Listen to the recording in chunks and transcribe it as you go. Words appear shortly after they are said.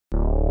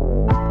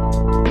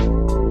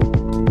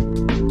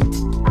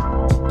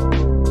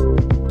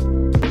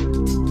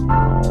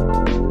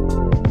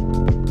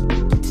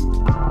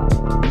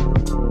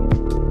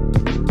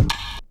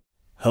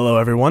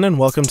everyone, and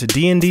welcome to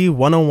D&D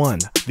 101,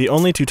 the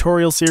only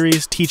tutorial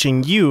series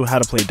teaching you how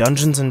to play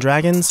Dungeons &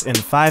 Dragons in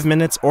 5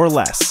 minutes or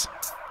less.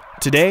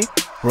 Today,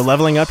 we're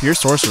leveling up your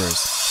sorcerers.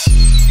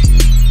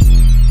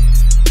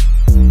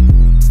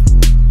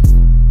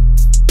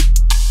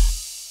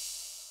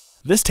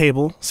 This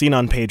table, seen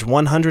on page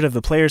 100 of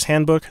the Player's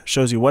Handbook,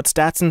 shows you what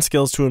stats and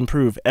skills to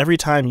improve every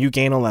time you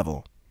gain a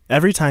level.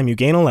 Every time you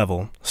gain a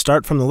level,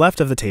 start from the left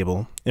of the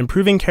table,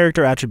 improving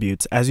character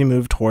attributes as you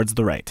move towards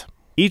the right.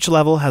 Each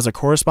level has a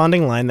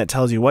corresponding line that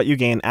tells you what you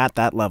gain at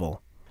that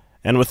level.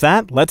 And with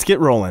that, let's get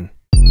rolling.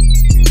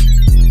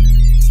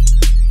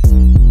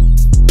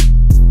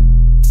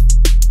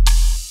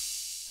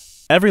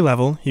 Every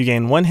level, you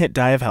gain 1 hit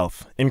die of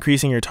health,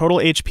 increasing your total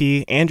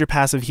HP and your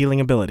passive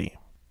healing ability.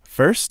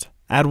 First,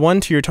 add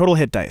 1 to your total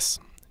hit dice.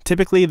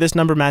 Typically, this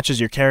number matches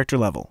your character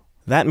level.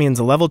 That means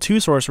a level 2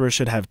 sorcerer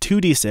should have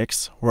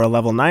 2d6, where a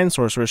level 9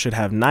 sorcerer should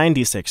have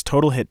 9d6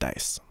 total hit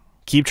dice.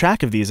 Keep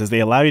track of these as they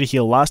allow you to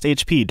heal lost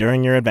HP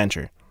during your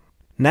adventure.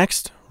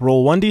 Next,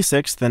 roll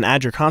 1d6, then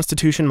add your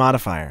Constitution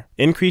modifier.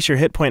 Increase your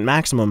hit point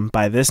maximum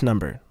by this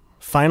number.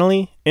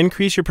 Finally,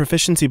 increase your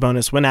proficiency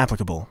bonus when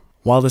applicable.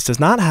 While this does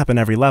not happen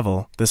every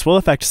level, this will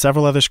affect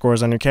several other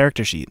scores on your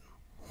character sheet.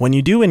 When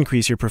you do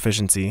increase your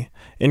proficiency,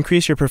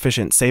 increase your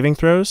proficient saving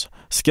throws,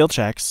 skill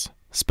checks,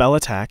 spell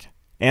attack,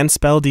 and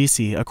spell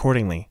DC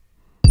accordingly.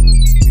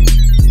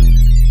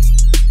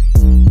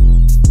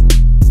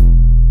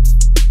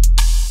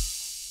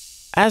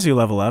 As you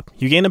level up,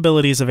 you gain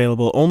abilities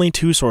available only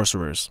to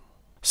sorcerers.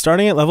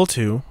 Starting at level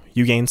 2,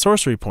 you gain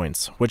sorcery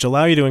points, which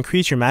allow you to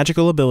increase your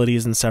magical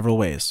abilities in several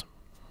ways.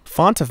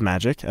 Font of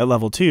Magic, at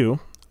level 2,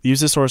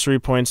 uses sorcery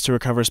points to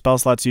recover spell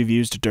slots you've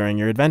used during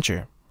your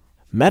adventure.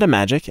 Meta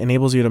Magic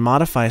enables you to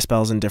modify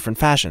spells in different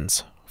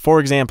fashions. For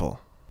example,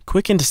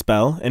 Quickened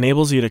Spell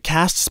enables you to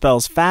cast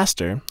spells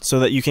faster so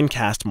that you can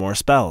cast more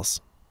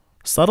spells.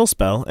 Subtle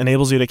Spell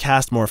enables you to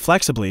cast more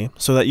flexibly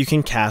so that you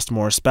can cast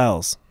more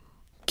spells.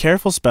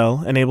 Careful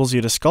Spell enables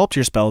you to sculpt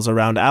your spells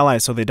around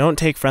allies so they don't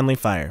take friendly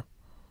fire,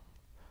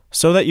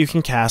 so that you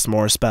can cast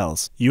more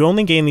spells. You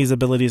only gain these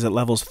abilities at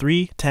levels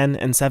 3, 10,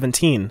 and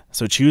 17,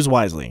 so choose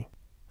wisely.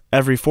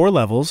 Every 4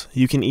 levels,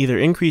 you can either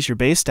increase your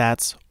base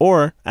stats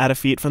or add a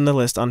feat from the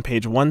list on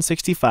page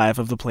 165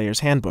 of the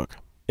Player's Handbook.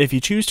 If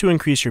you choose to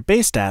increase your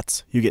base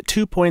stats, you get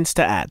 2 points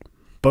to add.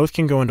 Both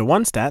can go into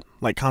one stat,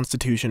 like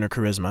Constitution or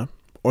Charisma,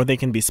 or they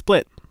can be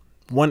split,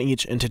 one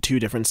each into 2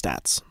 different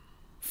stats.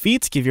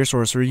 Feats give your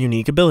sorcerer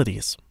unique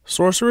abilities.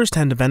 Sorcerers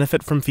tend to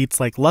benefit from feats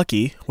like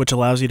Lucky, which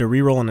allows you to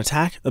reroll an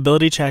attack,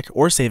 ability check,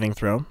 or saving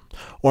throw,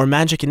 or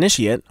Magic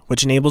Initiate,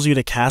 which enables you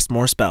to cast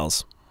more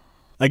spells.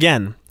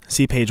 Again,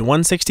 see page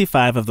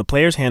 165 of the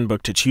Player's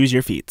Handbook to choose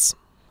your feats.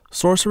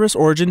 Sorceress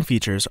Origin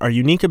features are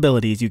unique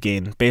abilities you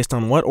gain based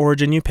on what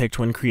origin you picked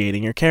when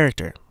creating your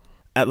character.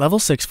 At level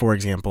 6, for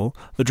example,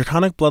 the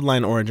Draconic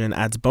Bloodline Origin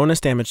adds bonus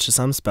damage to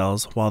some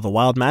spells, while the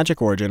Wild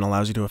Magic Origin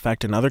allows you to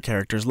affect another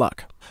character's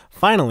luck.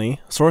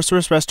 Finally,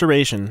 Sorceress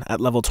Restoration,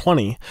 at level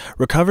 20,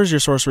 recovers your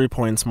sorcery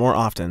points more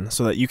often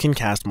so that you can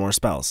cast more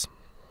spells.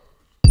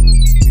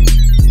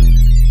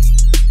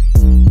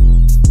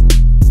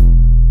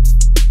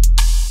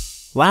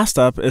 Last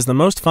up is the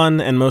most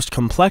fun and most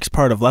complex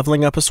part of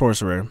leveling up a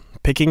sorcerer,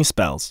 picking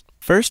spells.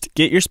 First,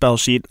 get your spell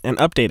sheet and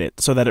update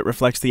it so that it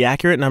reflects the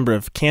accurate number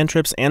of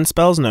cantrips and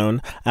spells known,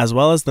 as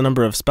well as the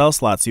number of spell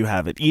slots you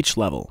have at each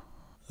level.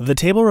 The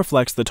table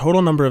reflects the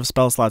total number of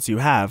spell slots you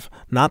have,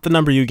 not the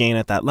number you gain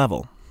at that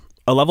level.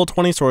 A level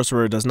 20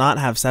 sorcerer does not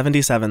have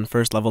 77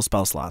 first level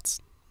spell slots.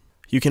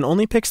 You can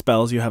only pick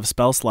spells you have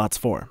spell slots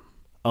for.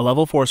 A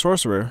level 4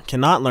 sorcerer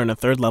cannot learn a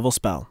 3rd level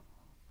spell.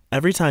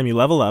 Every time you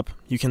level up,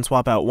 you can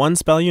swap out one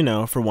spell you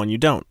know for one you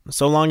don't,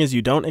 so long as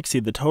you don't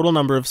exceed the total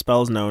number of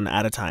spells known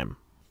at a time.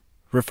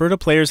 Refer to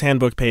Player's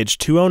Handbook page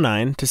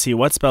 209 to see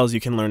what spells you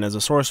can learn as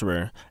a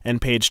sorcerer,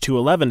 and page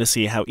 211 to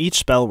see how each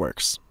spell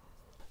works.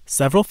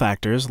 Several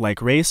factors,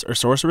 like race or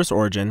sorceress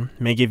origin,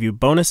 may give you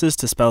bonuses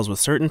to spells with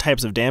certain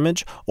types of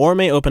damage, or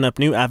may open up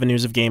new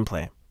avenues of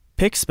gameplay.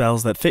 Pick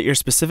spells that fit your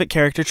specific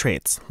character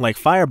traits, like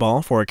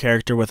Fireball for a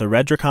character with a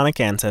red draconic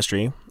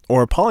ancestry,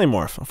 or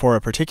Polymorph for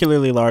a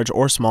particularly large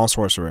or small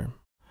sorcerer.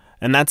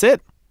 And that's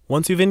it!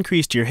 Once you've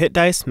increased your hit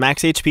dice,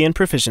 max HP and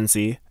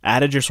proficiency,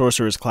 added your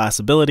sorcerer's class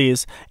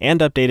abilities,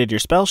 and updated your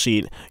spell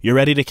sheet, you're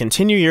ready to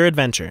continue your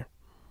adventure.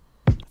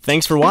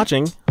 Thanks for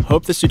watching.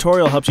 Hope this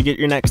tutorial helped you get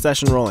your next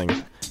session rolling.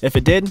 If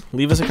it did,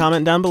 leave us a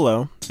comment down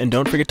below, and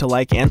don't forget to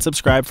like and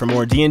subscribe for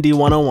more D&D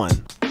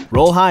 101.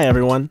 Roll high,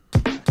 everyone!